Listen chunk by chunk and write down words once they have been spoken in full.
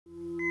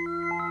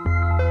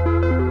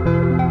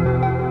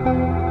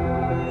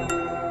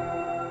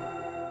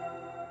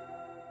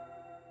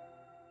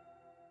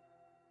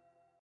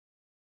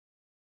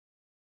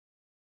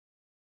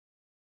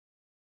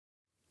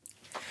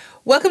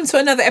Welcome to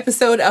another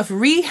episode of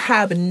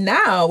Rehab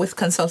Now with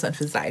consultant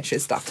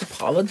physiatrist Dr.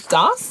 Paula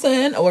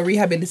Dawson, our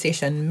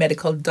rehabilitation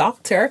medical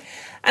doctor.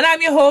 And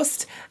I'm your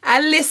host,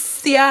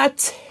 Alicia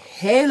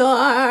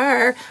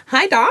Taylor.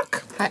 Hi,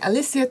 Doc. Hi,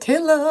 Alicia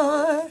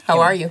Taylor. How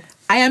are you?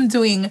 I am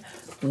doing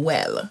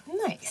well.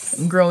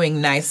 Nice. Growing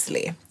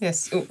nicely.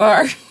 Yes, you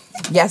are.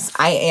 Yes,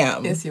 I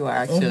am. Yes, you are,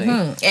 actually.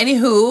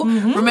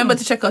 Anywho, remember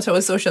to check out our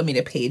social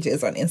media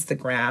pages on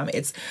Instagram.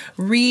 It's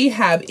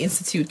Rehab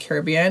Institute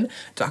Caribbean,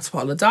 Dr.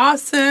 Paula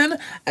Dawson,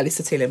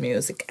 Alicia Taylor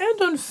Music.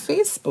 And on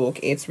Facebook,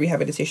 it's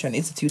Rehabilitation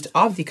Institute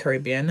of the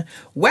Caribbean.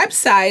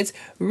 Website,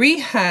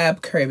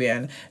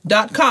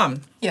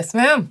 rehabcaribbean.com. Yes,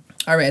 ma'am.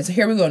 All right, so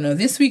here we go. Now,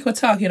 this week we're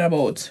talking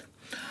about...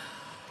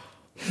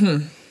 give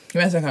me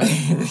a second.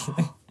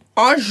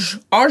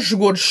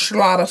 Osgood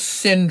Schlatter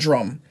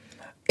Syndrome.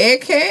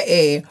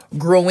 AKA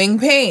growing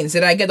pains.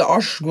 Did I get the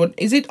Osgood?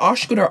 Is it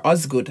Osgood or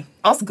Osgood?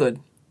 Osgood.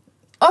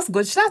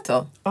 Osgood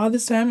Schlatter. All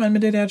this time, and I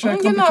try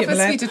to complicate my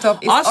life. It up.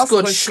 It's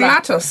Osgood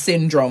Schlatter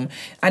Syndrome.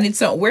 And it's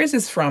where is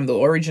this from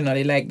though?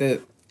 Originally, like the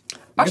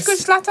Osgood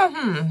Schlatter.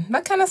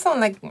 That kind of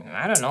sound like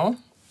I don't know.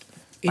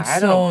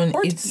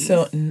 Osgood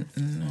Schlatter.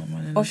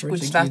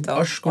 Osgood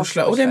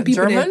Schlatter. Oh, them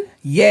people German? there.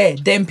 Yeah,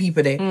 them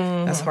people there.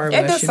 That's horrible.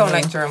 It does sound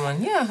like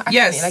German. Yeah, actually,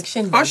 yes. like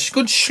Schindler.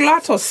 Osgood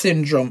Schlatter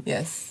Syndrome.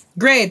 Yes.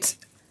 Great.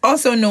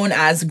 Also known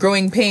as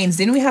Growing Pains.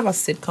 Didn't we have a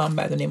sitcom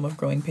by the name of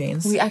Growing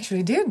Pains? We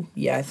actually did.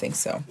 Yeah, I think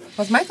so.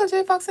 Was Michael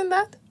J. Fox in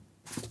that?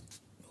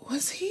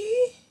 Was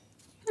he?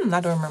 I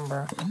don't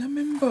remember. I don't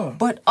remember.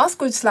 But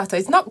Osgood Schlatter,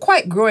 it's not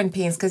quite growing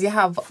pains because you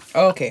have...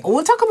 Okay.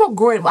 We'll talk about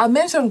growing... I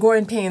mentioned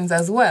growing pains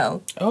as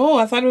well. Oh,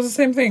 I thought it was the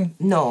same thing.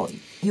 No.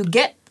 You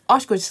get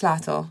Osgood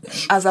Schlatter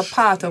as a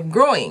part of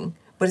growing,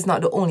 but it's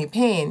not the only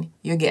pain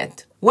you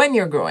get when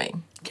you're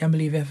growing. Can't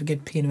believe you have to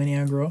get pain when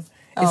you grow.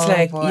 It's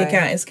you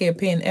can't escape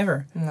pain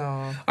ever.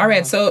 No. All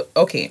right, so,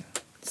 okay.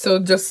 So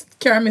just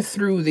carry me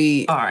through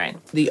the... All right.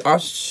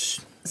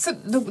 So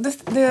the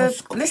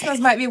listeners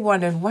might be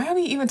wondering, why are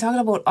we even talking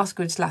about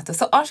Osgood Schlatter?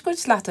 So Osgood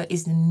Schlatter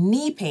is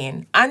knee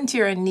pain,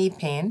 anterior knee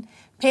pain,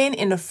 pain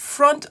in the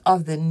front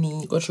of the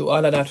knee. Go through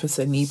all of that to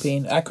say knee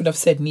pain. I could have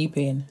said knee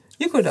pain.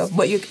 You could have,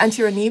 but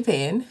anterior knee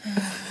pain.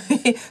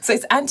 So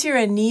it's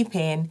anterior knee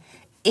pain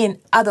in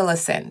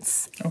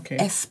adolescents. Okay.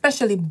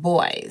 Especially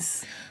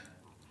boys.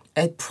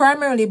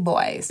 Primarily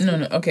boys.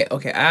 No. Okay.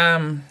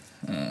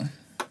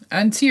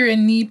 Anterior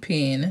knee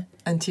pain.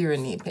 Anterior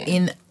knee pain.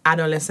 In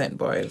adolescent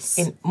boys.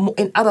 In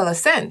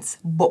adolescents,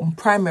 but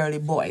primarily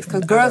boys.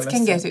 Because girls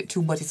can get it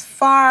too, but it's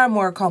far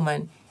more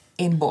common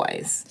in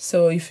boys.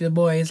 So if the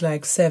boy is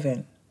like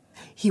 7...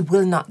 He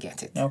will not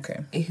get it.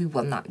 Okay. He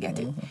will not get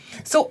it.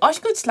 So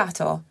Osgood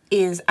Schlatter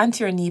is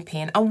anterior knee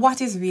pain. And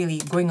what is really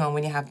going on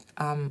when you have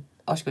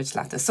Osgood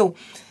Schlatter? So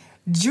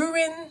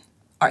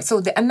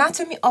so the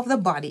anatomy of the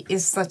body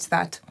is such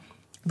that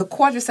the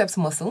quadriceps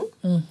muscle,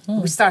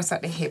 which starts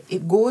at the hip,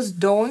 it goes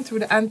down through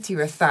the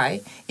anterior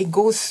thigh, it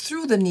goes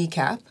through the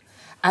kneecap,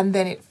 and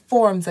then it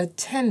forms a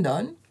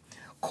tendon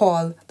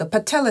called the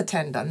patella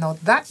tendon. Now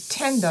that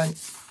tendon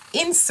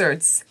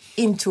inserts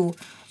into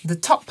the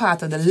top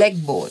part of the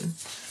leg bone,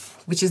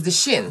 which is the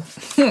shin.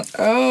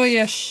 Oh,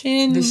 yeah,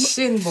 shin. The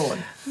shin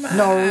bone.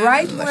 Now,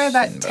 right where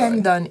that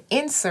tendon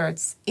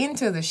inserts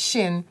into the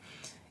shin,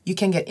 you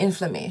can get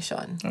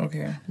inflammation.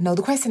 Okay. Now,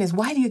 the question is,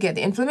 why do you get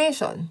the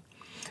inflammation?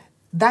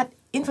 That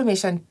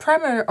inflammation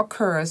primarily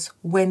occurs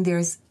when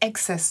there's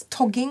excess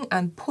tugging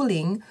and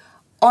pulling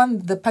on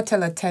the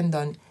patella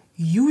tendon,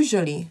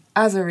 usually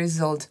as a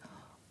result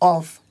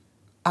of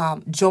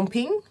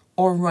jumping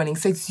or running.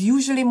 So it's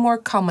usually more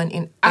common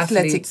in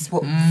athletics,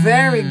 but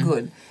very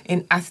good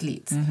in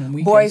athletes.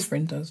 Boys,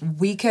 sprinters.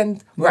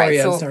 Weekend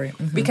warriors, right, so sorry.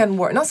 Weekend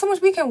war, not so much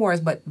weekend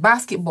warriors, but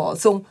basketball.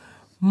 So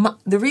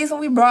the reason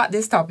we brought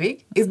this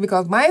topic is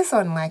because my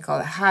son Michael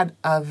had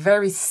a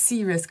very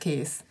serious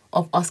case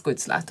of Osgood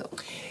Schlatter.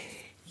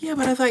 Yeah,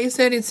 but I thought you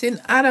said it's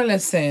in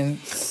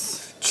adolescence.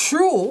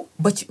 True,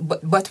 but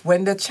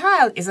when the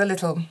child is a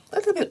little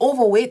bit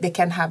overweight, they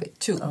can have it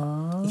too.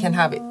 You can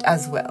have it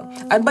as well.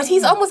 But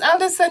he's almost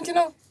adolescent,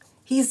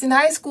 He's in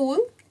high school.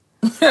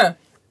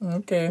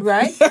 Okay.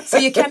 Right? So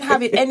you can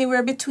have it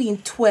anywhere between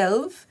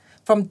 12,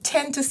 from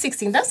 10 to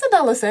 16. That's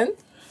adolescent.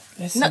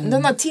 They're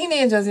not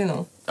teenagers,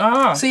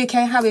 So you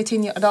can have it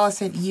in your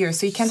adolescent years.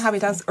 So you can have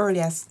it as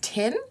early as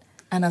 10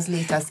 and as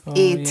late as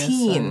 18.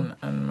 Yes,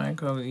 and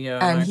Michael,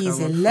 and Michael he's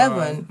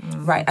 11.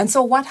 Right. And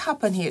so what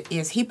happened here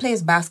is he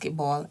plays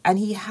basketball, and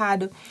he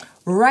had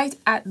right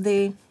at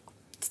the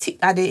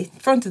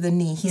front of the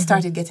knee, he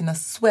started getting a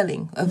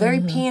swelling, a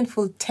very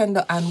painful,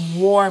 tender, and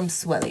warm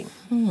swelling,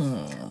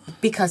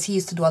 because he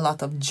used to do a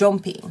lot of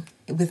jumping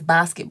with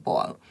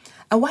basketball.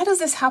 And why does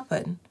this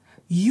happen?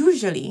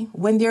 usually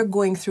when they're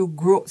going through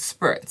growth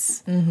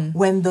spurts,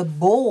 when the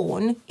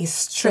bone is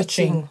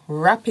stretching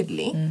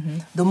rapidly,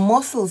 the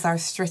muscles are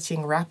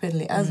stretching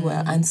rapidly as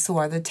well, and so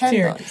are the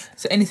tendons.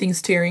 So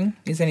anything's tearing?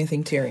 Is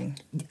anything tearing?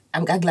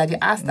 I'm glad you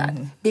asked that,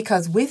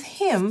 because with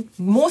him,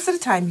 most of the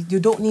time you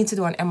don't need to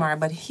do an MRI,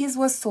 but his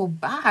was so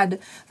bad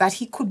that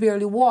he could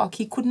barely walk.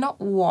 He could not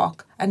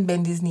walk and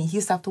bend his knee. He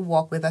used to have to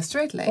walk with a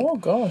straight leg. Oh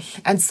gosh.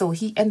 And so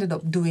he ended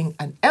up doing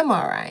an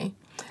MRI.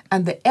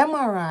 And the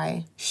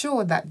MRI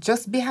showed that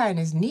just behind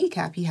his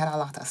kneecap, he had a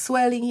lot of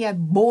swelling, he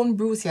had bone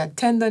bruise, he had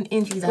tendon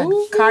injuries, he had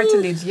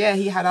cartilage. Yeah,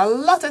 he had a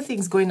lot of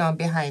things going on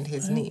behind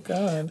his knee.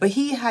 God. But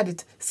he had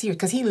it serious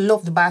because he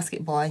loved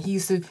basketball. And he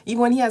used to,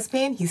 even when he has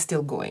pain, he's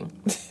still going.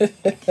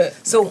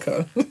 So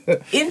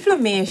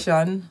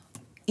inflammation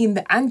in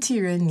the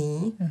anterior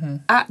knee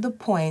at the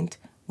point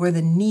where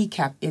the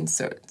kneecap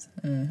inserts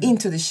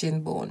into the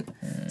shin bone.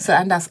 So,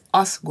 and that's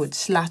Osgood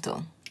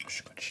Schlatter.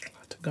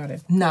 Got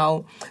it.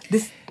 Now,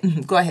 this.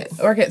 Go ahead.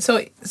 Okay,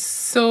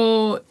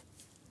 so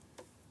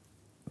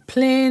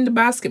playing the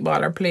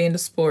basketball or playing the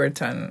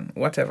sport and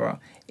whatever,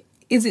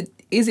 is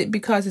it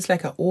because it's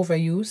like an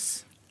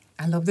overuse?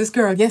 I love this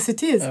girl. Yes,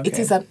 it is. Okay. It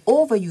is an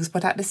overuse,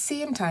 but at the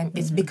same time,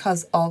 it's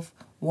because of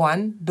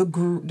one, the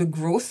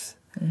growth.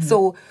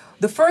 So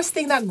the first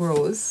thing that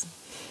grows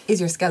is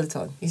your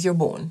skeleton, is your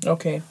bone.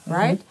 Okay.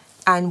 Right?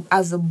 And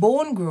as the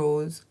bone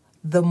grows,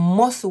 the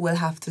muscle will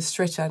have to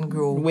stretch and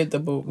grow with the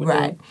bone.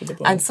 Right.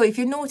 And so if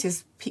you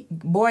notice,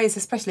 boys,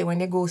 especially when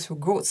they go through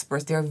growth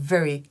spurts, they're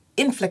very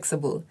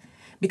inflexible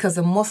because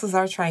the muscles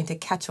are trying to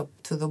catch up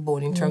to the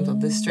bone in terms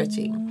of the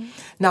stretching.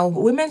 Now,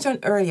 we mentioned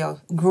earlier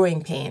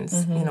growing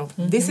pains.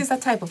 This is a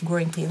type of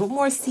growing pain, but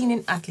more seen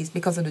in athletes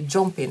because of the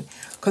jumping.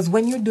 Because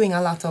when you're doing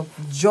a lot of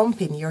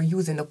jumping, you're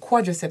using the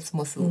quadriceps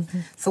muscle.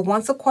 So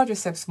once the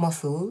quadriceps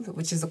muscle,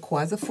 which is the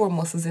quads, the four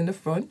muscles in the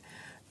front,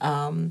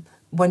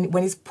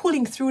 when it's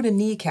pulling through the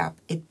kneecap,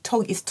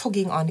 it's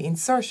tugging on the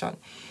insertion.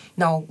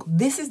 Now,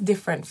 this is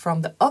different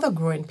from the other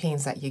growing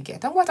pains that you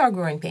get. And what are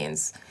growing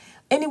pains?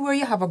 Anywhere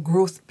you have a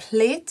growth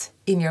plate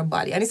in your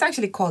body. And it's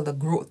actually called the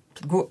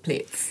growth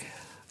plates.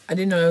 I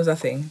didn't know it was a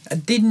thing. I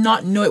did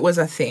not know it was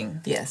a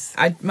thing. Yes.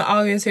 I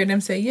always hear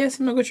them say, yes,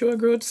 I'm going to go through a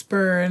growth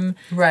spurt and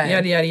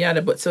yada, yada,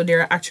 yada. But so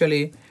there are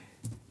actually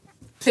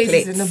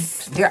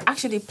plates. They're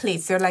actually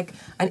plates. They're like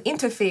an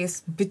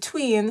interface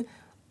between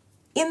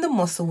in the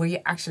muscle where you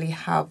actually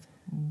have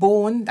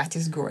bone that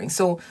is growing.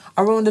 So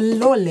around the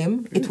lower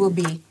limb, it will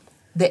be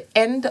the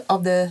end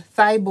of the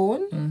thigh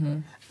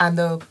bone and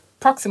the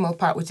proximal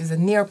part, which is the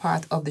near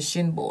part of the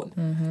shin bone.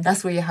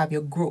 That's where you have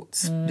your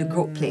growths, the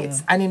growth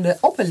plates. And in the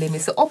upper limb,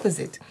 it's the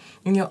opposite.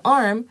 In your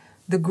arm,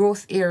 the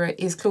growth area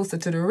is closer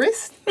to the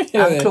wrist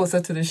and closer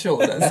to the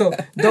shoulder. So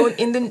down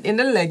in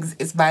the legs,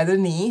 it's by the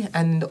knee,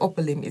 and the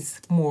upper limb is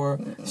more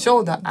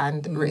shoulder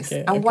and wrist.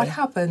 And what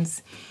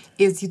happens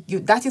is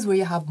that is where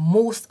you have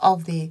most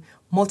of the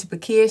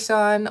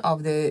multiplication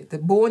of the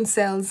bone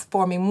cells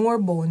forming more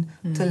bone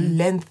to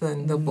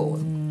lengthen the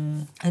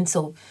bone. And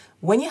so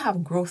when you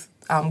have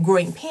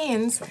growing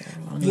pains,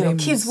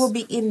 kids will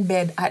be in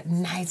bed at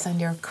nights and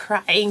they're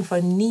crying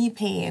for knee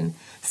pain,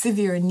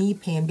 severe knee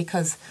pain,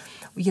 because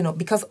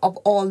of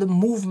all the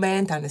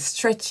movement and the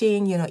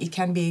stretching. It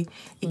can be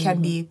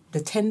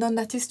the tendon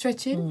that is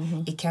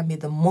stretching, it can be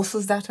the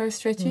muscles that are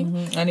stretching,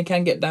 and it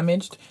can get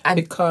damaged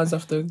because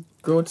of the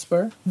growth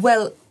spurt.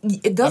 Well,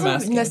 it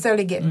doesn't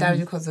necessarily get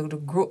damaged because of the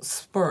growth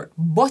spurt,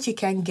 but you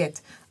can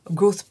get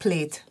growth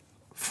plate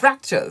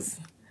fractures.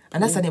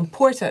 And that's an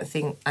important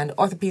thing. And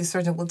orthopedic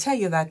surgeon will tell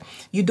you that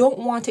you don't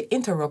want to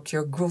interrupt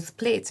your growth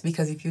plates,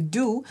 because if you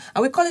do,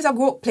 and we call it a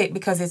growth plate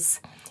because it's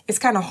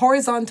kind of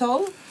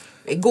horizontal.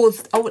 It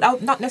goes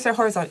out, not necessarily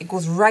horizontal, it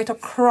goes right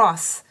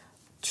across,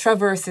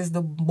 traverses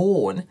the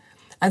bone,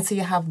 and so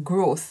you have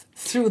growth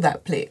through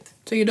that plate.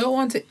 So you don't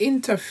want to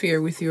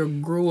interfere with your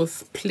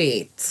growth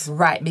plate.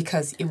 Right,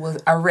 because it will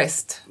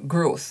arrest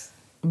growth.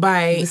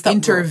 By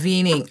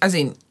intervening. As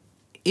in,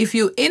 if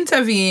you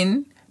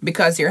intervene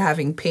because you're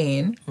having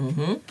pain,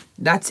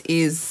 that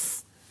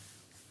is,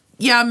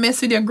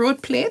 mess with your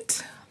growth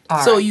plate.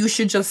 So you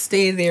should just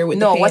stay there with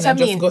the pain. No, what I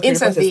mean, just go through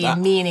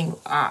intervene, meaning,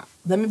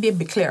 let me be a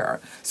bit clearer.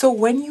 So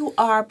when you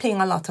are playing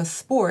a lot of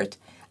sport,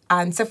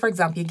 and say, for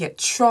example, you get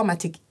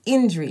traumatic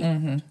injury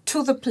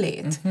to the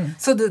plate.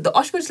 So the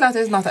Osgood Schlatter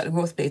is not at the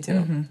growth plate,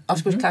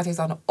 Osgood Schlatter is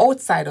on the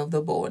outside of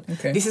the bone.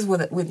 Okay. This is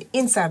with the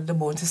inside of the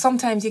bone. So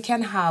sometimes you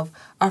can have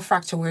a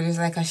fracture where there's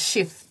like a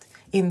shift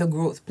in the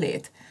growth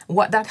plate.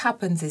 What that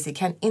happens is it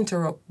can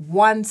interrupt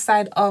one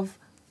side of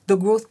the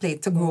growth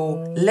plate to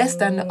grow less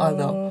than the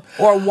other,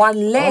 or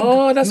one leg may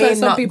not grow. That's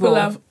some people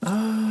have.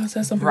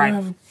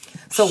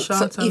 So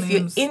if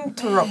you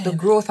interrupt the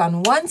growth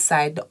on one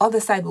side, the other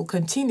side will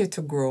continue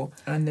to grow.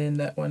 And then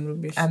that one will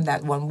be... And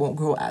that one won't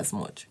grow as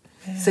much.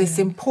 So it's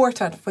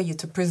important for you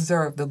to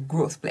preserve the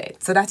growth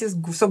plate. So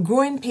so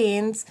growing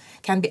pains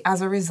can be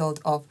as a result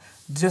of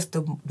just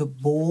the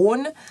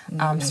bone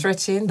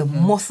stretching, the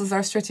muscles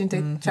are stretching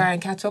to try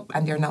and catch up,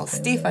 and they're now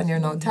stiff and they're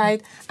now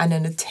tight, and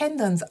then the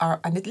tendons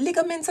and the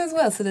ligaments as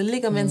well. So the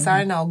ligaments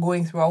are now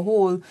going through a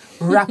whole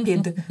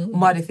rapid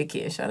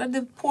modification. And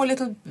the poor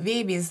little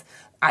babies,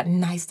 at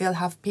night they'll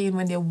have pain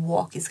when they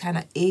walk. It's kind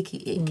of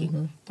achy,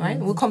 right?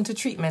 We'll come to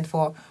treatment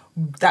for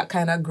that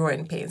kind of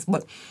growing pains.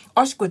 But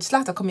Osgood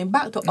Schlatter, coming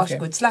back to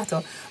Osgood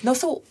Schlatter, now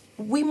so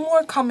we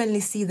more commonly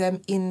see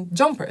them in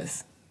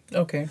jumpers.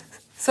 Okay.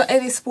 So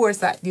any sports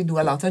that you do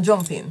a lot of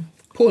jumping.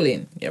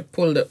 Pulling. Yeah,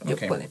 pull the... You're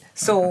pulling.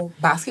 So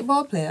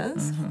basketball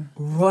players,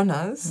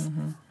 runners,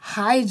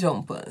 high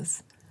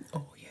jumpers.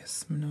 Oh,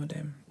 yes, I know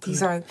them.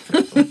 These are...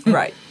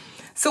 right.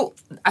 So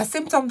a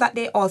symptom that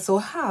they also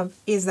have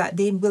is that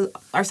they will,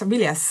 or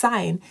really a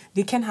sign,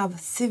 they can have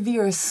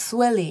severe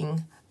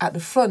swelling at the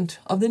front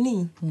of the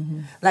knee.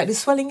 Like the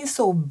swelling is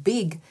so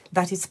big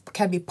that it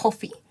can be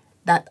puffy,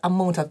 that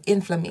amount of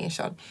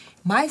inflammation.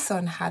 My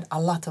son had a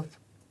lot of,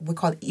 we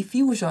call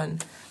effusion,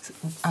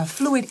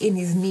 fluid in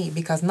his knee,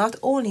 because not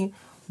only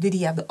did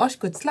he have the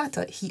Osgood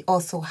Schlatter, he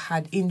also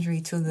had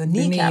injury to the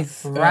kneecap,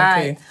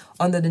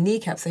 under the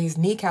kneecap. So his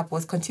kneecap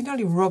was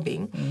continually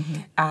rubbing,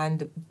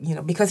 and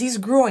because he's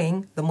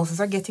growing, the muscles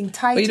are getting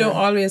tighter. But you don't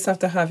always have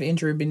to have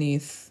injury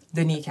beneath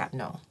the kneecap.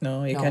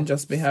 No, you can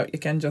just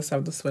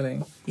have the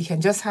swelling. You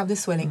can just have the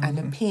swelling and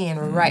the pain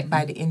right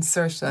by the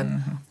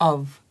insertion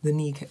of the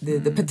knee, the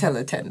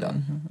patellar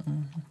tendon.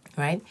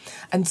 Right?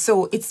 And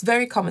so it's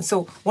very common.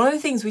 So one of the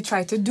things we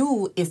try to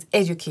do is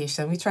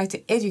education. We try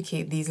to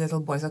educate these little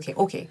boys.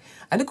 Okay.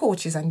 And the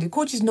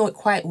coaches know it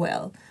quite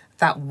well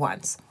that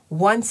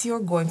once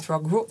you're going through a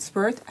growth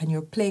spurt and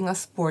you're playing a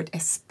sport,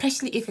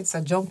 especially if it's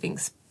a jumping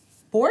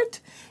sport,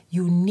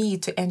 you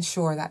need to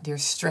ensure that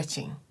there's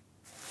stretching.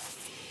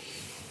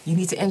 You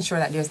need to ensure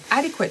that there's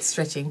adequate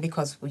stretching,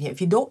 because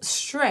if you don't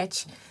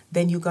stretch,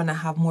 then you're going to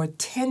have more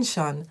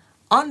tension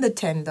on the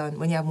tendon.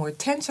 When you have more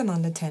tension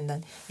on the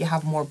tendon, you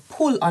have more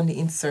pull on the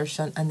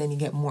insertion, and then you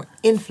get more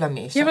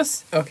inflammation.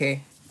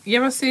 You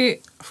ever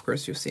see, of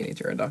course you've seen it,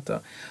 you're a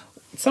doctor.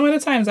 Some of the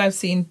times I've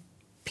seen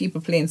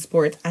people playing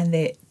sport and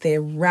they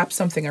wrap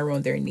something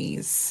around their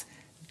knees.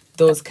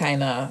 Those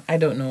kind of, I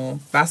don't know,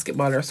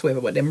 basketball or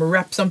whatever, but they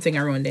wrap something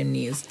around their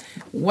knees.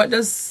 What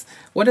does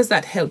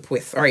that help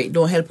with? Or it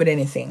don't help with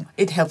anything?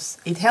 It helps.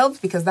 It helps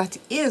because that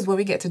is when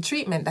we get to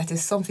treatment. That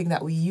is something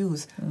that we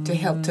use to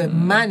help to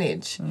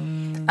manage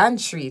and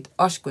treat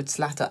Osgood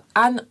Schlatter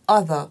and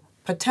other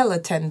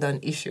patellar tendon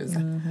issues.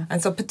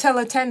 And so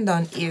patellar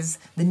tendon is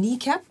the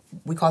kneecap.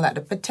 We call that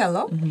the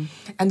patella.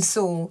 And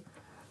so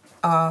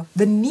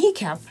the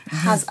kneecap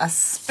has a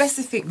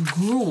specific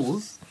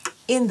groove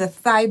in the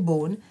thigh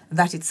bone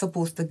that it's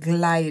supposed to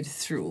glide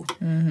through,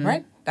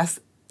 right? That's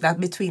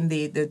between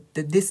the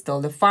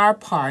distal, the far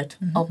part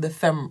of the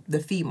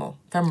femoral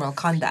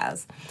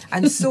condyles.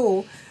 And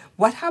so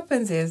what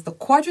happens is the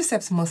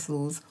quadriceps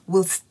muscles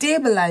will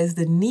stabilize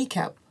the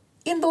kneecap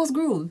in those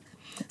grooves.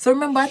 So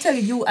remember, I tell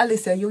you,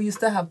 Alicia, you used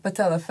to have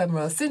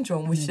patellofemoral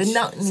syndrome, which did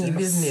not need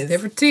business.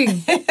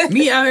 Everything.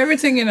 Me have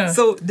everything,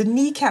 So the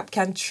kneecap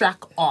can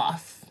track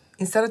off.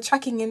 Instead of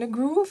tracking in the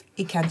groove,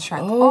 it can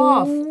track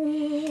off.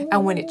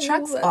 And when it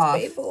tracks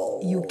off,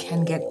 you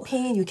can get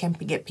pain. You can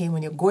get pain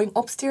when you're going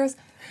upstairs,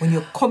 when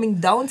you're coming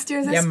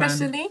downstairs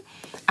especially.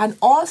 And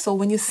also,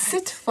 when you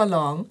sit for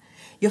long,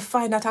 you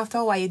find that after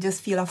a while, you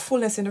just feel a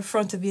fullness in the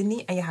front of your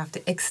knee and you have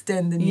to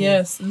extend the knee.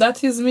 Yes,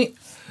 that is me.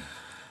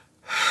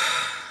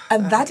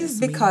 And that is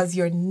because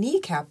your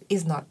kneecap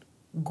is not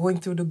going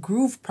through the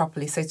groove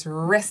properly. So it's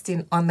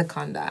resting on the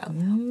condyle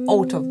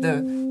out of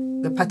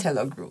the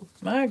patellar groove.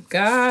 My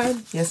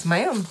God. Yes,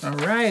 ma'am. All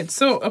right.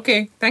 So,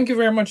 okay. Thank you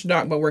very much,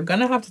 Doc. But we're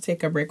going to have to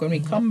take a break. When we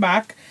come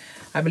back,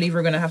 I believe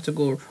we're going to have to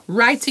go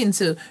right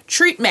into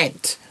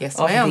treatment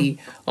of the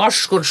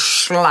Osgood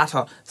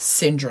Schlatter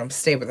Syndrome.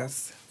 Stay with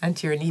us.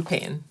 Anterior knee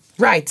pain.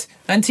 Right.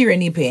 Anterior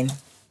knee pain.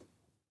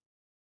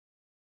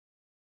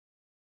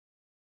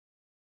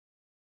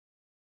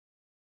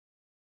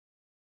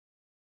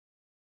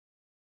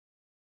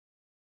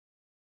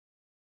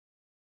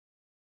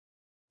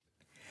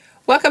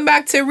 Welcome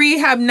back to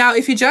Rehab. Now,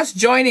 if you're just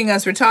joining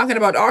us, we're talking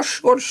about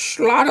Osgood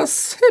Schlatter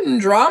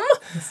Syndrome.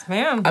 Yes,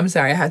 ma'am. I'm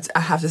sorry, I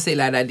have to say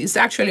like that. It's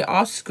actually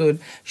Osgood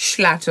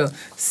Schlatter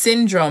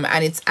Syndrome,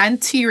 and it's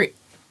anterior.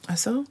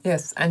 So?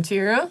 Yes,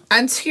 anterior.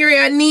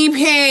 Anterior knee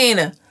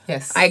pain.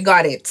 Yes. I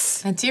got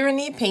it. Anterior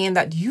knee pain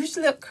that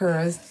usually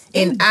occurs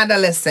in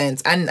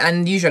adolescents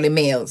and usually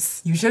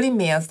males. Usually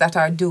males that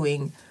are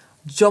doing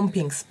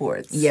jumping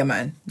sports. Yeah,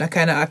 man. That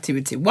kind of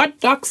activity. What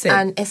Doc said.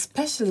 And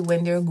especially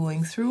when they're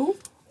going through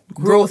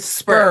growth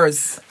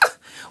spurs.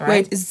 Right?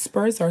 Wait, is it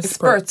spurs or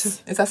spurts?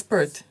 Spurt. It's a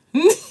spurt.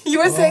 You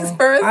were saying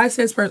spurs? I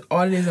say spurs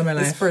all days of my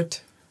life.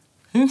 Spurt.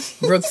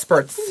 Growth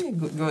spurts.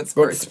 Growth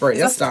spurt. Growth spurt.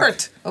 It's a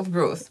spurt of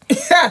growth.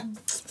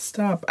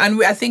 Stop.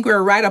 And I think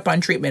we're right up on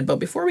treatment. But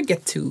before we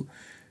get to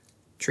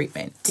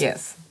treatment,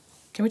 yes,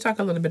 can we talk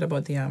a little bit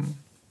about the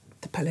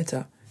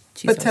paletta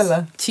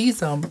Patella.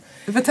 Jesus.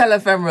 Patella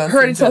femoral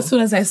Heard it syndrome. as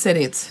soon as I said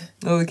it.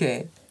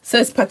 Okay. So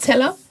it's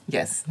patella?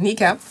 Yes.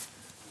 Kneecap,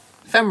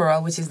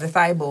 femoral, which is the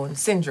thigh bone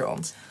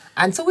syndrome.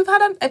 And so we've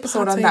had an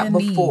episode on that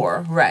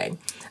before, right?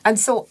 And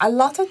so a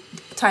lot of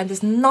times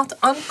it's not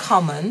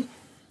uncommon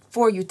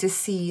for you to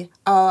see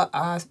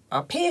a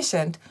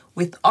patient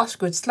with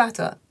Osgood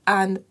Schlatter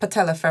and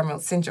patella femoral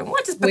syndrome.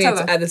 What is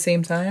patella? Wait, at the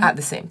same time? At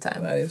the same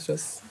time. That is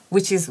just...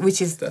 Which is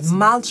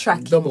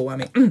maltracking. Double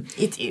whammy.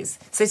 It is.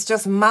 So it's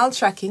just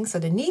maltracking, so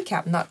the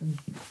kneecap not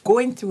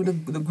going through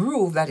the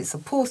groove that it's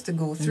supposed to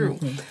go through.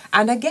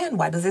 And again,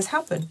 why does this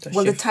happen?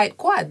 The tight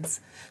quads.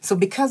 So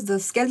because the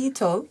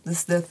skeletal,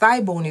 the thigh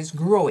bone is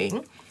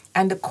growing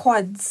and the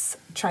quads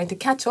trying to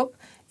catch up,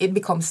 it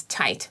becomes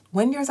tight.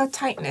 When there's a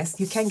tightness,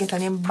 you can get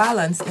an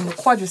imbalance in the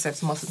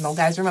quadriceps muscles. Now,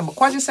 guys, remember,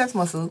 quadriceps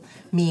muscle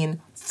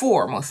mean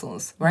 4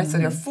 muscles, right? So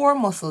there are 4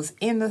 muscles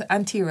in the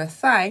anterior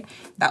thigh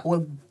that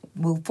will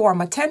form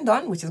a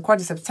tendon, which is a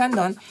quadriceps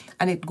tendon,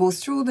 and it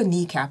goes through the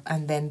kneecap,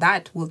 and then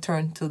that will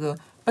turn to the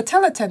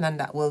patella tendon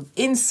that will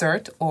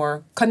insert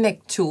or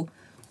connect to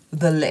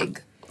the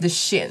leg, the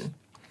shin,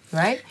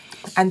 right?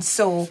 And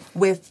so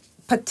with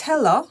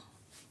patella,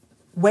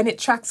 when it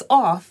tracks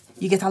off,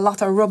 you get a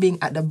lot of rubbing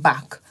at the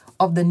back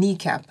of the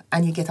kneecap,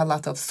 and you get a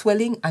lot of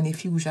swelling and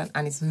effusion,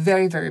 and it's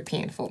very, very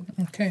painful.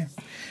 Okay.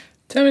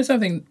 Tell me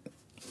something.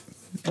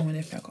 I wonder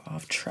if I go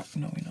off track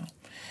now,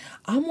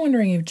 I'm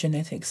wondering if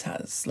genetics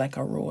has like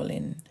a role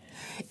in...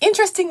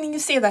 Interesting you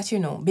say that,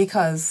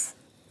 because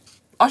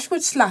Osgood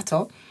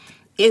Schlatter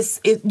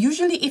is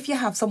usually if you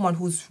have someone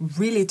who's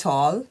really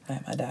tall...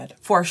 Like my dad.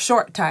 For a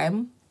short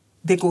time,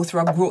 they go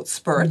through a growth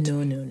spurt.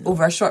 No.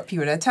 Over a short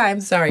period of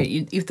time.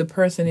 Sorry, if the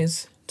person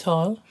is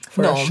tall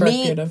for a short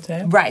period of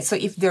time? Right, so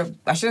if they're...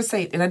 I should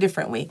say it in a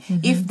different way.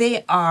 If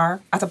they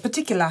are at a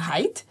particular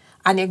height...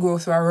 And they go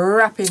through a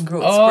rapid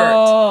growth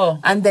spurt.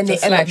 And then they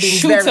end up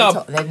being very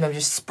tall. Then they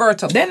just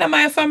spurt up. Then am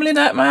I a family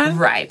that, man?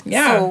 Right.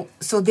 Yeah.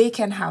 So they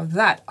can have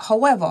that.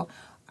 However,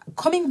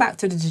 coming back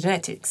to the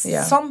genetics,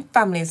 some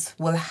families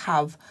will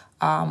have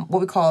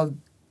what we call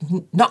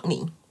knock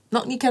knee.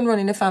 Knock knee can run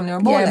in the family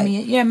or bow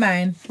leg.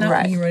 Mine.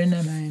 Knock knee running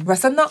in mine. Right,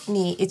 so knock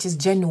knee, it is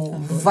genu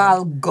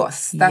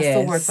valgus. That's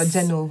the word for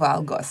genu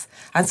valgus.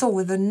 And so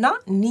with the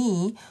knock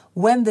knee,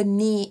 when the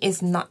knee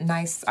is not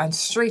nice and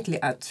straight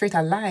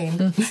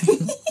aligned.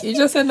 You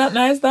just said not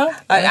nice though?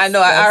 I know,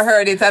 I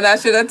heard it and I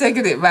should have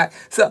taken it back.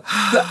 So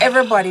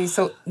everybody,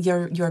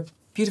 you're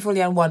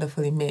beautifully and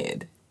wonderfully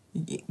made.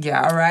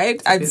 Yeah,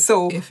 right? And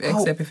except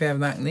if you have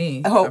knock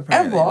knee.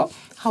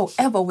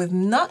 However, with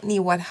knock knee,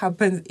 what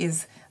happens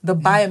is the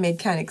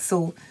biomechanics.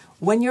 So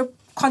when you're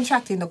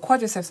contracting the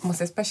quadriceps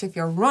muscle, especially if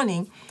you're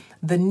running,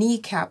 the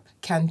kneecap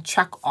can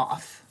track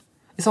off.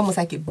 It's almost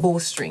like it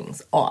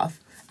bowstrings off,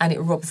 and it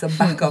rubs the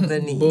back of the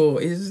knee.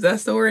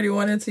 That's the word you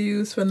wanted to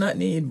use for knock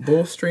knee?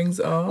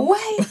 Bowstrings off?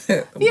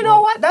 Wait, you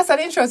know what? That's an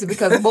interesting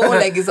because bow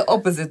leg is the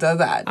opposite of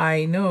that.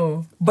 I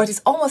know. But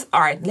it's almost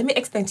art. Let me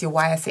explain to you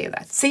why I say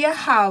that. Say you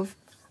have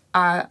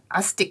a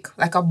stick,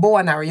 like a bow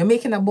and arrow. You're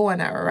making a bow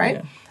and arrow, right?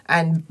 Yeah.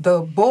 And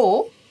the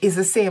bow is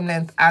the same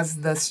length as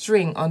the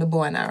string on the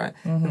bow and arrow.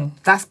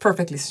 That's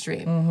perfectly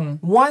straight.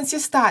 Once you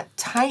start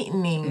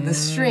tightening the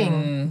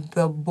string,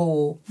 the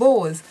bow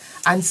bows.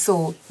 And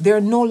so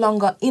they're no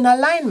longer in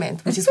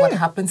alignment, which is what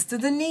happens to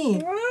the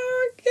knee.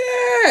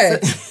 Okay.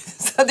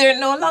 So they're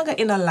no longer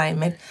in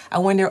alignment.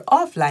 And when they're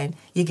offline,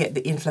 you get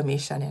the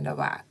inflammation in the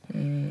back.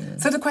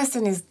 So the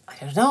question is, I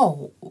don't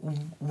know,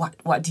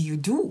 what do you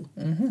do?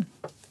 When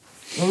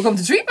we come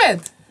to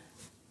treatment?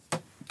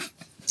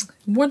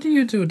 What do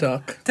you do,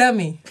 Doc? Tell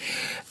me.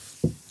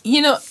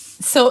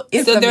 So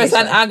there's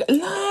an...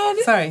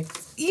 Sorry.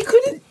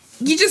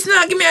 You just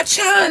not give me a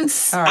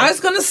chance. Right. I was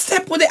going to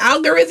step with the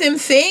algorithm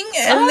thing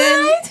and All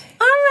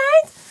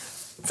right.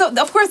 So,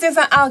 of course, there's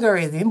an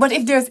algorithm. But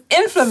if there's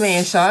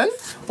inflammation,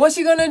 what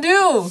you going to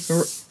do?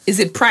 Is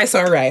it price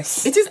or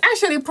rice? It is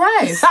actually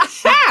price.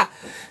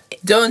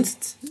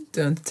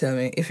 Don't tell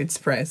me if it's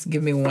price.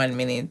 Give me 1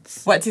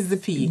 minute. What is the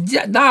P?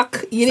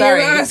 Doc, you need to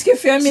ask you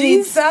for a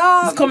minute. It's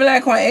coming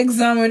like an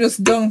exam or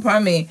just dunk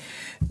on me.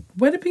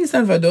 What the P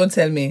stand for? Don't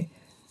tell me.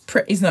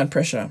 It's not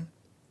pressure.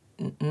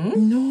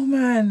 No,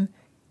 man.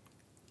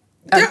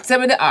 Tell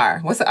me the R.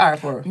 What's the R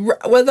for?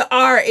 Well, the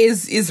R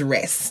is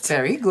rest.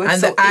 Very good.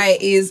 And the I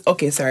is...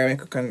 Okay, sorry.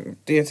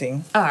 Do your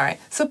thing. All right.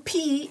 So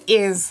P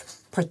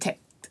is protect.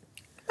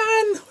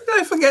 Man, how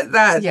did I forget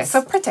that? Yeah,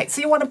 so protect.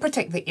 So you want to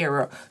protect the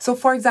area. So,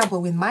 for example,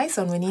 with my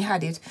son, when he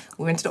had it,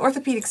 we went to the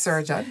orthopedic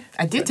surgeon.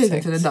 I did take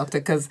him to the doctor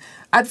because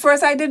at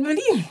first I didn't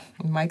believe.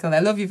 Michael, I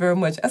love you very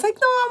much. I was like,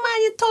 no,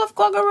 man, you're tough.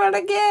 Go run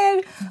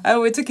again.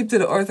 And we took him to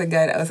the ortho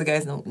guy. The ortho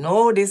guys,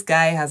 no, this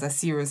guy has a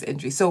serious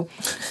injury. So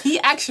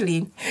he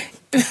actually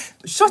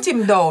shut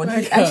him down.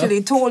 Michael. He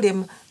actually told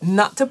him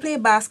not to play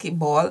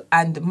basketball.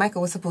 And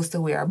Michael was supposed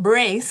to wear a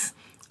brace.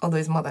 Although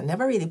his mother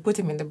never really put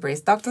him in the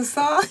brace. Doctor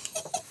saw...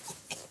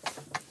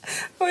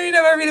 Well, you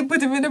never really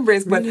put him in the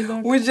brace, but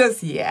we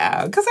just,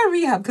 because I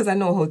rehab, because I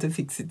know how to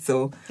fix it,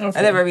 so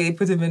I never really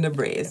put him in the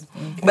brace.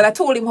 Okay. But I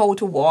told him how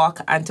to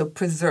walk and to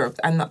preserve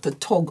and not to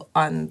tug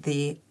on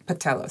the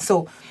patella.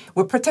 So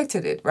we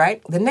protected it,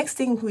 right? The next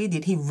thing he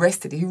did, he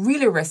rested. He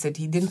really rested.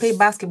 He didn't play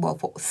basketball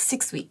for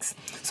 6 weeks.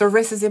 So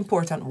rest is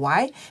important.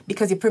 Why?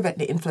 Because it prevents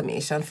the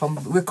inflammation from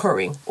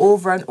recurring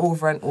over and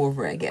over and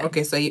over again.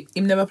 Okay, so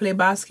him never play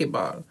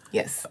basketball.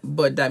 Yes.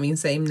 But that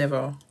means that him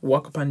never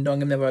walk up and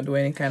down, him never do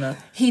any kind of...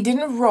 He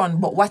didn't run,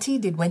 but what he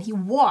did, when he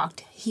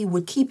walked, he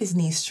would keep his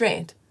knees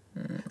straight.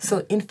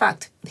 So, in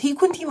fact, he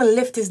couldn't even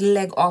lift his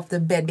leg off the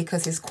bed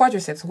because his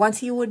quadriceps, once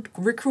he would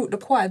recruit the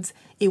quads,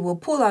 it would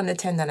pull on the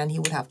tendon and he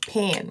would have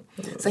pain.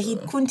 So he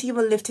couldn't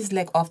even lift his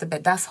leg off the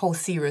bed. That's how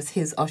serious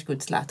his Osgood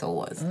Schlatter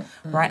was,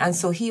 right? And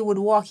so he would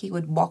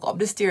walk up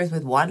the stairs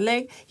with one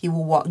leg, he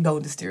would walk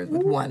down the stairs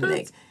with one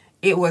leg.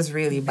 It was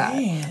really bad.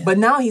 Man. But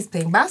now he's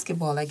playing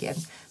basketball again.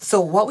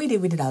 So what we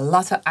did a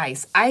lot of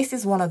ice. Ice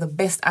is one of the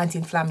best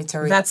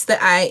anti-inflammatory. That's the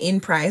I in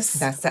price.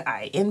 That's the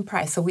I in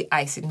price. So we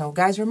ice it. Now,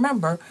 guys,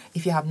 remember,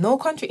 if you have no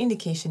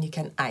contraindication, you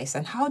can ice.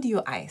 And how do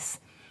you ice?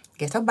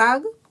 Get a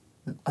bag,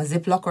 a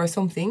Ziploc or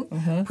something.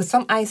 Put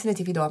some ice in it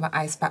if you don't have an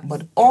ice pack.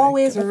 But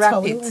always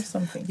wrap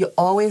it. You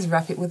always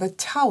wrap it with a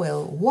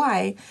towel.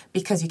 Why?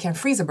 Because you can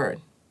freeze a burn.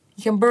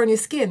 You can burn your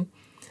skin.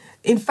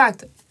 In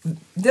fact,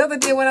 the other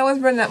day when I was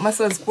running at my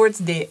son's sports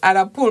day and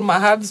I pulled my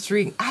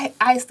hamstring, I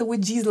iced the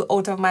weasel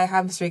out of my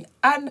hamstring.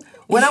 And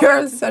when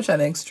You're such an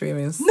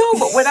extremist. No,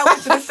 but when I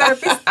went to the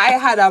therapist, I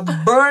had a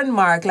burn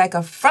mark, like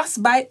a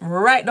frostbite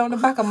right down the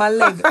back of my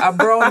leg, a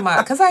brown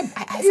mark. Because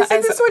Isn't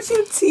this what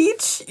you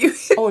teach?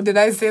 Oh, did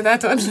I say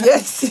that one?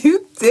 Yes,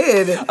 you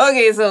did.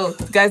 Okay, so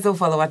guys, don't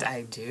follow what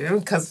I do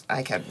because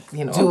I can,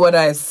 do what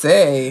I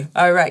say.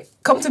 All right,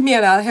 come to me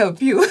and I'll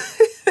help you.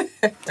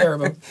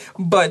 Terrible.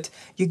 But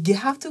you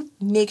have to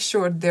make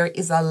sure there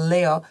is a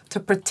layer to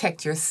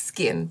protect your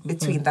skin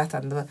between that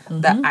and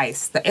the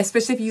ice,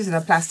 especially if you're using a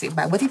plastic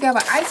bag. But if you have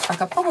an ice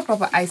pack, a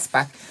proper ice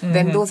pack,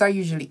 then those are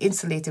usually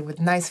insulated with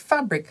nice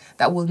fabric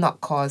that will not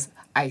cause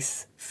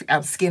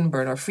skin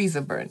burn or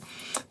freezer burn.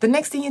 The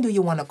next thing you do,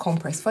 you want to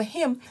compress. For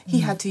him, he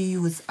had to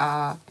use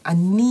a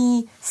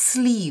knee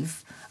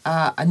sleeve.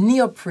 A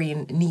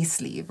neoprene knee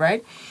sleeve,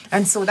 right?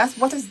 And so that's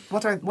what is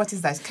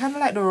that? It's kind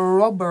of like the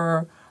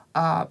rubber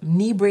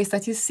knee brace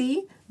that you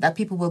see that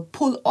people will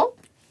pull up.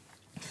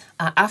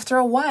 After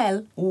a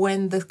while,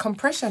 when the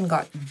compression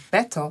got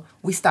better,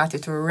 we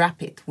started to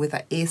wrap it with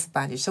an ace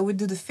bandage. So we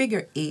do the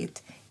figure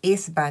 8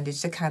 ace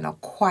bandage to kind of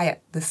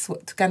quiet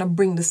to kind of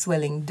bring the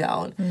swelling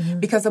down.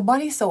 Because the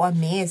body is so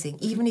amazing.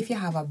 Even if you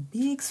have a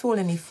big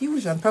swollen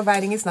effusion,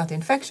 providing it's not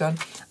infection,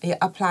 you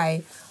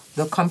apply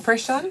the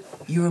compression,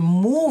 you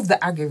remove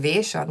the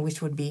aggravation,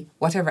 which would be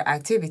whatever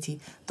activity,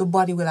 the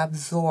body will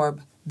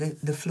absorb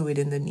the fluid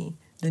in the knee.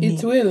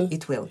 It will.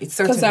 It will. It's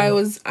certainly.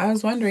 Because I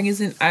was wondering,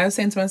 I was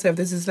saying to myself,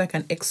 this is like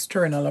an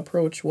external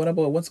approach. What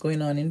about what's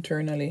going on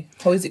internally?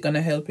 How is it going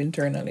to help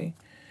internally?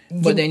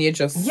 But then you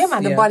just... Yeah,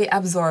 man, the body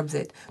absorbs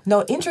it.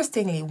 Now,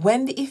 interestingly,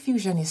 when the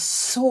effusion is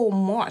so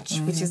much,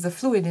 which is the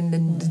fluid in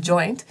the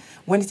joint,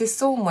 when it is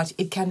so much,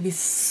 it can be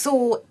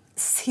so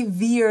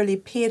severely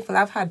painful.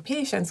 I've had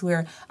patients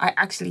where I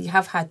actually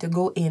have had to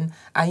go in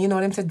and, you know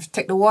what I'm saying,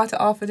 take the water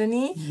off of the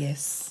knee.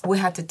 Yes. We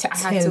had to. I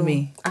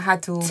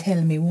had to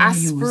Tell me.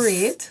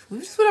 Aspirate. We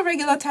just put a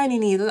regular tiny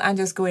needle and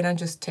just go in and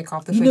just take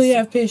off the. You know, you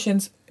have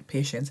patients.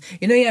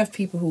 You know, you have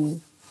people who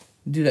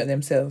do that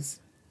themselves.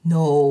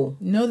 No,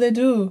 they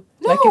do.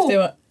 No. Like if they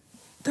were.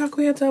 Talk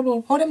with your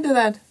table. How them do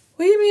that?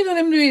 What do you mean how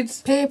them do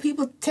it? Pay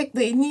people take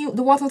the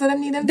water out of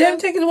them knee. Them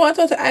taking the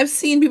water out. I've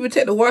seen people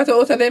take the water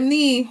out of them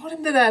knee. How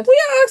them do that? Will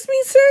you ask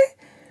me, sir?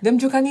 Them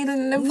juke a needle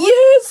in them foot?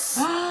 Yes.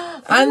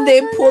 And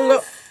they pull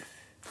up.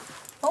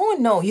 Oh,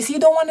 no. You see, you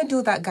don't want to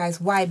do that, guys.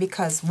 Why?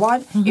 Because,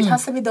 one, it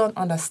has to be done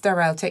on a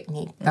sterile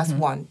technique. That's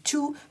one.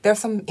 Two, there are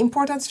some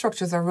important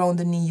structures around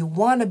the knee. You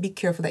want to be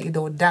careful that you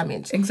don't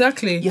damage.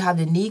 Exactly. You have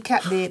the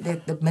kneecap,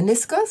 the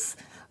meniscus.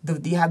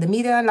 You have the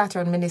medial and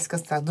lateral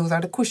meniscus. Those are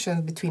the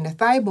cushions between the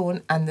thigh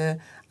bone and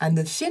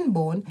the shin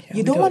bone. Yeah,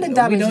 you don't want to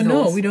damage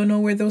those. We don't know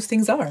where those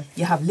things are.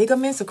 You have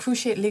ligaments, the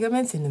cruciate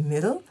ligaments in the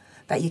middle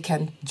that you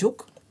can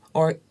juke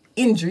or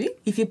injury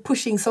if you're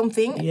pushing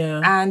something.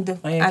 Yeah. And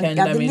you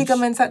have the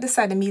ligaments at the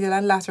side, the medial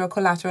and lateral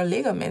collateral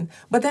ligament.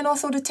 But then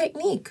also the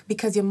technique,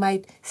 because you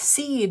might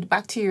seed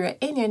bacteria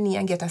in your knee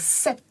and get a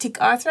septic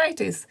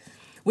arthritis,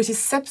 which is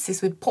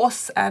sepsis with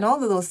pus and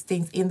all of those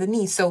things in the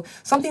knee. So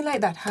something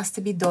like that has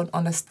to be done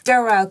on a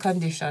sterile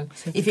condition.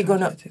 If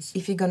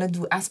you're gonna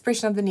do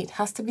aspiration of the knee, it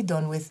has to be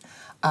done with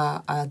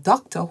a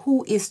doctor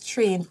who is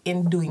trained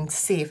in doing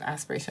safe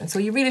aspiration. So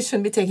you really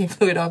shouldn't be taking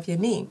fluid off your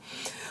knee.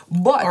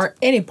 Or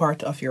any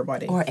part of your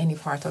body.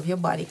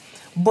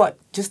 But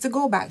just to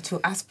go back to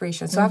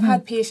aspiration. So I've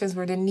had patients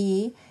where the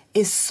knee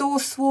is so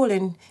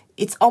swollen,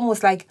 it's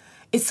almost like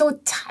it's so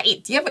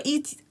tight. You ever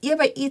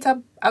eat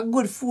a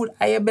good food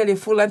and your belly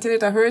full until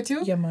it hurt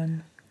you? Yeah,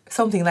 man.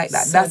 Something like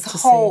that.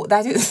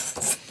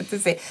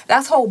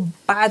 That's how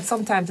bad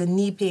sometimes the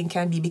knee pain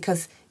can be,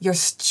 because you're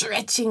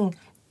stretching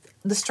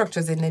the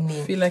structures in the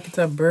knee Feel like it's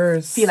a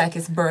burst. feel like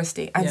it's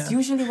bursting. And Yeah.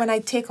 usually when I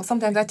take off,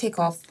 sometimes I take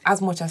off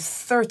as much as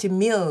 30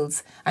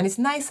 mils, and it's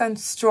nice and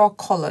straw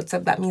colored, so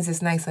that means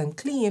it's nice and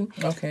clean.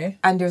 Okay.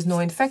 And there's no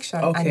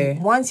infection. Okay.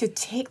 And once you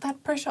take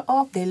that pressure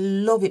off, they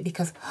love it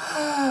because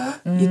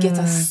you get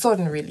a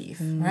sudden relief,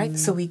 right?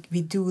 So we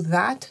do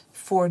that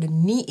for the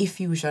knee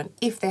effusion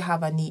if they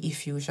have a knee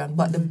effusion.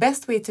 But the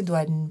best way to do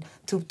it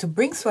to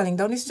bring swelling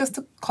down is just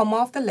to come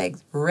off the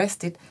legs,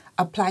 rest it,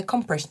 apply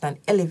compression and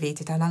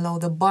elevate it and allow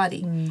the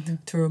body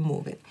to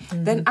remove it.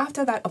 Then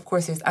after that, of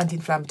course, there's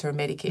anti-inflammatory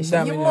medication.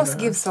 That You we must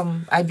never give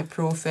some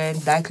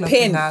ibuprofen, Pain.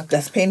 diclofenac.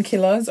 That's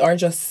painkillers or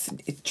just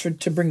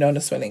to bring down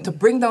the swelling? To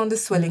bring down the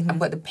swelling,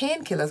 but the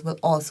painkillers will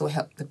also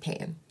help the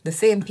pain. The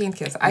same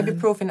painkillers,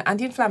 ibuprofen,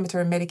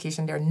 anti-inflammatory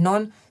medication, they're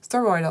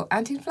non-steroidal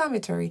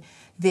anti-inflammatory.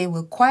 They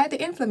will quiet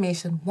the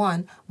inflammation,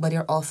 one, but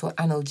they're also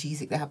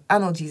analgesic. They have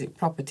analgesic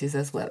properties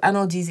as well.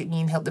 Analgesic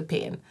mean help the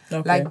pain.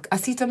 Okay. Like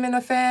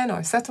acetaminophen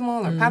or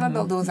cetamol or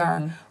Panadol,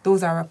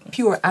 those are a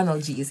pure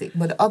analgesic.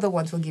 But the other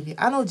ones will give you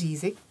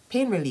analgesic,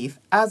 pain relief,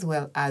 as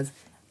well as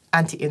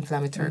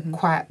anti-inflammatory,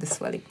 quiet the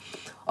swelling.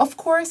 Of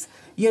course,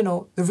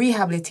 the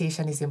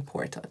rehabilitation is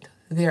important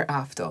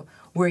thereafter,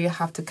 where you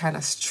have to kind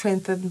of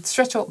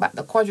stretch out back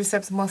the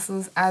quadriceps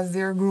muscles as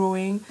they're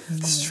growing,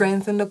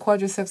 strengthen the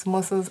quadriceps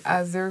muscles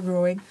as they're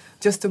growing,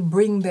 just to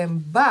bring them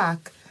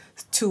back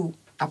to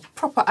a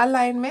proper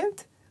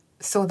alignment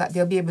so that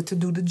they'll be able to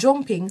do the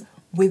jumping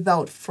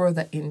without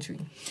further injury.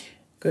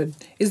 Good.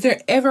 Is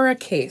there ever a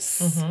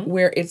case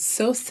where it's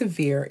so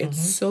severe, it's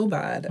so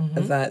bad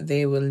that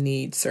they will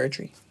need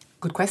surgery?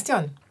 Good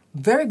question.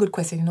 Very good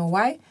question. You know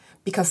why?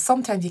 Because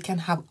sometimes you can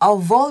have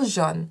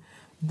avulsion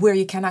where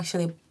you can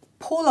actually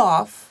pull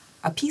off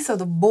a piece of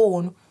the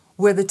bone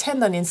where the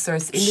tendon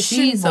inserts in the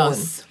shin bone.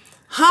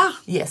 Huh?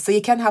 Yes, so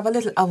you can have a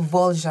little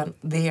avulsion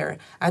there.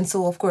 And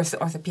so, of course,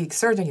 the orthopedic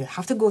surgeon, you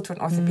have to go to an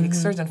orthopedic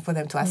surgeon for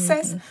them to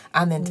assess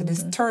and then to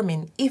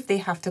determine if they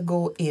have to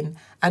go in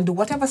and do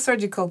whatever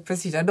surgical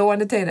procedure. I don't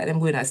want to tell you that I'm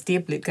going to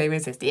staple it, because you may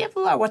say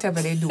staple or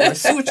whatever they do, or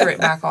suture it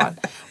back on.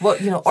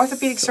 But,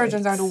 orthopedic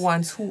surgeons are the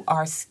ones who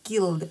are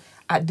skilled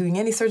at doing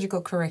any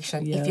surgical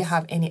correction if you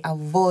have any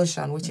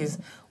avulsion, which is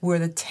where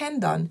the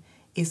tendon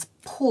is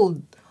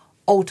pulled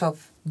out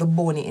of the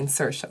bony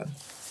insertion.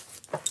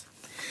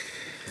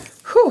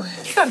 Whew.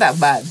 It's not that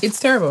bad. It's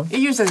terrible. It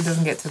usually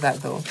doesn't get to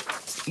that though.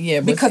 Yeah,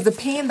 but Because the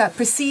pain that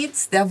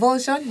precedes the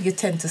avulsion, you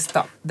tend to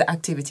stop the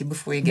activity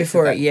before you get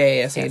to that.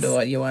 So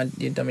Yes. you want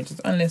your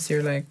damages, unless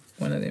you're like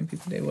one of them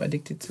people they were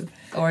addicted to.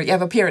 Or you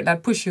have a parent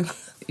that push you.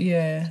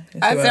 Yeah.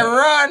 I say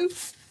run.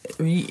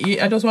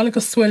 I just want like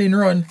a swelling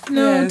run.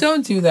 No, Yes.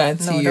 don't do that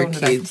to your don't do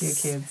kids.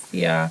 that to your kids.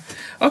 Yeah.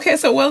 Okay,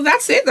 so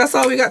that's it. That's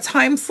all we got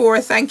time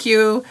for. Thank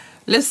you,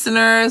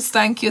 listeners.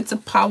 Thank you to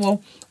Power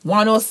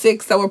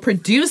 106, our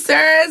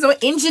producers, our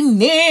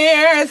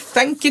engineers.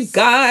 Thank you,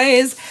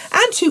 guys.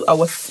 And to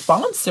our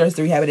sponsors,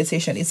 the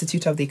Rehabilitation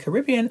Institute of the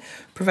Caribbean,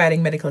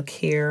 providing medical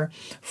care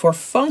for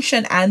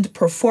function and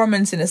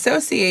performance in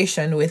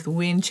association with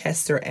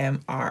Winchester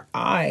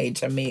MRI,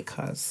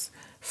 Jamaica's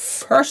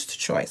first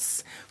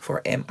choice for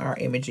MR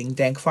imaging.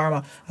 Denk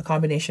Pharma, a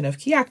combination of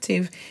key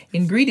active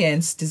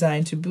ingredients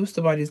designed to boost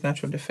the body's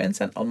natural defense,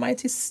 and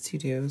Almighty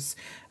Studios,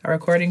 a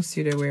recording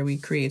studio where we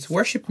create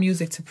worship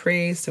music to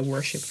praise, to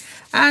worship,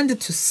 and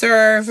to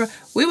serve.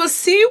 We will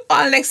see you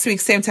all next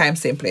week, same time,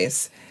 same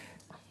place.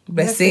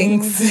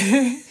 Blessings.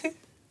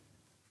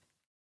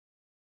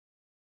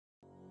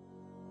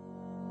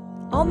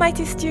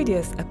 Almighty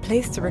Studios, a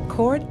place to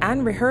record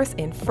and rehearse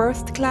in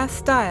first-class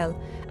style,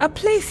 a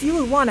place you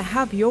will want to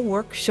have your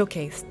work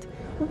showcased.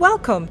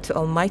 Welcome to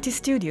Almighty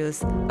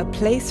Studios, a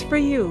place for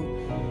you.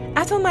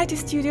 At Almighty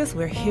Studios,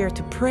 we're here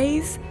to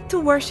praise,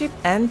 to worship,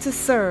 and to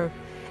serve,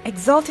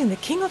 exalting the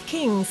King of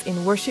Kings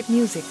in worship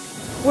music,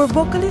 where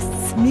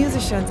vocalists,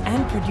 musicians,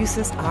 and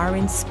producers are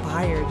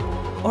inspired.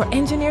 Our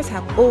engineers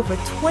have over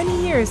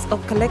 20 years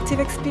of collective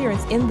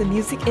experience in the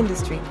music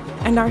industry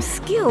and are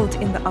skilled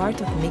in the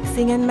art of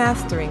mixing and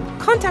mastering.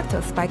 Contact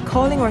us by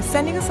calling or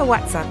sending us a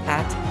WhatsApp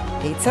at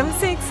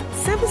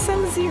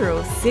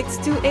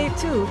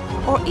 876-770-6282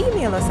 or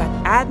email us at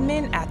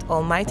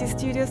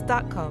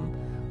admin@almightystudios.com.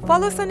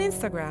 Follow us on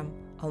Instagram,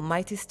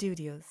 Almighty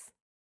Studios.